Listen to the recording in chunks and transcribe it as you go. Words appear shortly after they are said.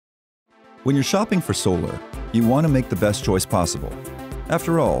When you're shopping for solar, you want to make the best choice possible.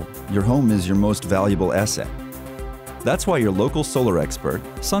 After all, your home is your most valuable asset. That's why your local solar expert,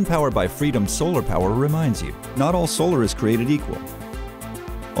 SunPower by Freedom Solar Power, reminds you, not all solar is created equal.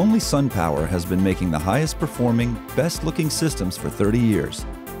 Only SunPower has been making the highest performing, best looking systems for 30 years.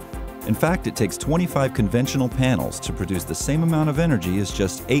 In fact, it takes 25 conventional panels to produce the same amount of energy as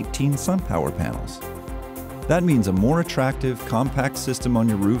just 18 SunPower panels. That means a more attractive, compact system on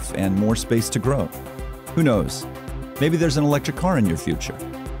your roof and more space to grow. Who knows? Maybe there's an electric car in your future.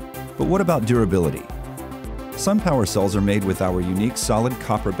 But what about durability? SunPower cells are made with our unique solid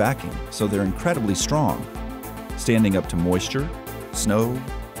copper backing, so they're incredibly strong, standing up to moisture, snow,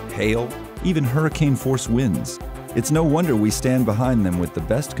 hail, even hurricane-force winds. It's no wonder we stand behind them with the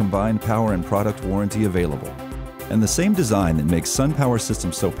best combined power and product warranty available. And the same design that makes SunPower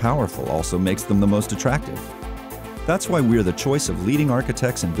systems so powerful also makes them the most attractive. That's why we're the choice of leading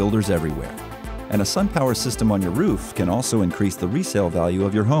architects and builders everywhere. And a SunPower system on your roof can also increase the resale value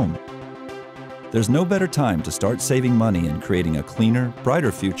of your home. There's no better time to start saving money and creating a cleaner,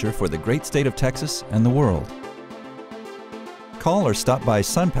 brighter future for the great state of Texas and the world. Call or stop by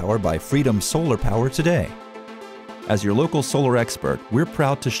SunPower by Freedom Solar Power today. As your local solar expert, we're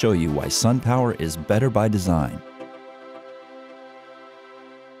proud to show you why SunPower is better by design.